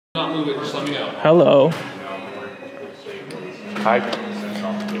Hello. Hi.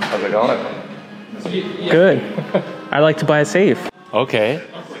 How's it going? Good. I'd like to buy a safe. Okay.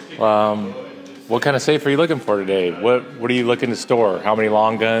 What kind of safe are you looking for today? What are you looking to store? How many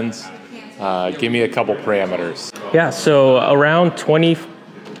long guns? Give me a couple parameters. Yeah, so around 20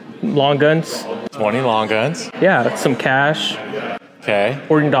 long guns. 20 long guns. Yeah, some cash. Okay.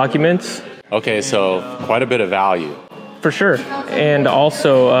 Important documents. Okay, so quite a bit of value. For sure. And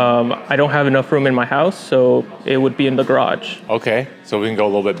also, I don't have enough room in my house, so it would be in the garage. Okay, so we can go a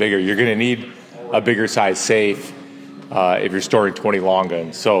little bit bigger. You're going to need a bigger size safe if you're storing 20 long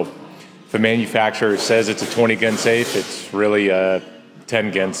guns. So if a manufacturer says it's a 20 gun safe, it's really a 10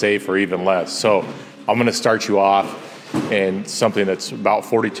 gun safe or even less. So I'm going to start you off in something that's about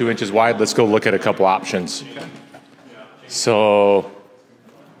 42 inches wide. Let's go look at a couple options. So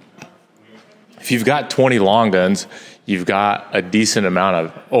if you've got 20 long guns, you've got a decent amount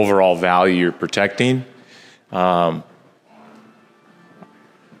of overall value you're protecting. I'm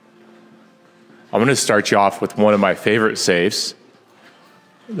going to start you off with one of my favorite safes.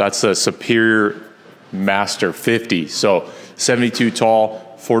 That's a Superior Master 50. So 72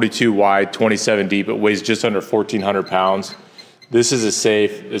 tall, 42 wide, 27 deep. It weighs just under 1,400 pounds. This is a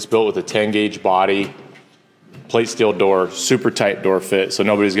safe that's built with a 10 gauge body, plate steel door, super tight door fit, so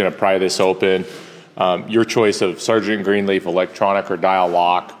nobody's going to pry this open. Your choice of Sergeant Greenleaf electronic or dial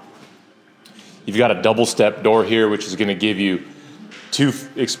lock. You've got a double step door here, which is going to give you 2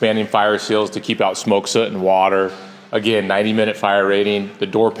 expanding fire seals to keep out smoke, soot, and water. Again, 90-minute fire rating. The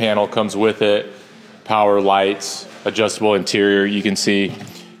door panel comes with it. Power lights, adjustable interior. You can see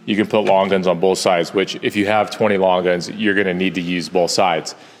you can put long guns on both sides, which if you have 20 long guns, you're going to need to use both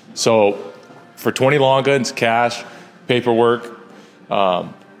sides. So for 20 long guns, cash, paperwork,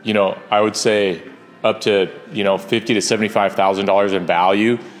 I would say up to $50,000 to $75,000 in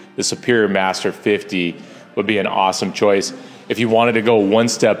value. The Superior Master 50 would be an awesome choice. If you wanted to go one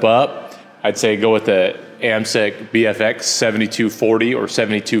step up, I'd say go with the AMSEC BFX 7240 or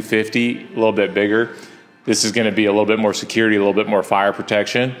 7250, a little bit bigger. This is going to be a little bit more security, a little bit more fire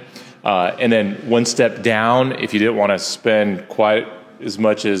protection. And then one step down, if you didn't want to spend quite as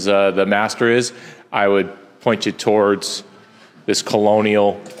much as the Master is, I would point you towards this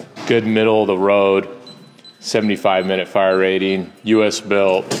Colonial, good middle of the road, 75-minute fire rating, US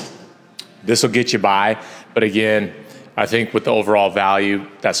built. This will get you by, but again, I think with the overall value,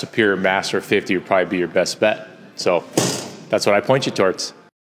 that Superior Master 50 would probably be your best bet. So that's what I point you towards.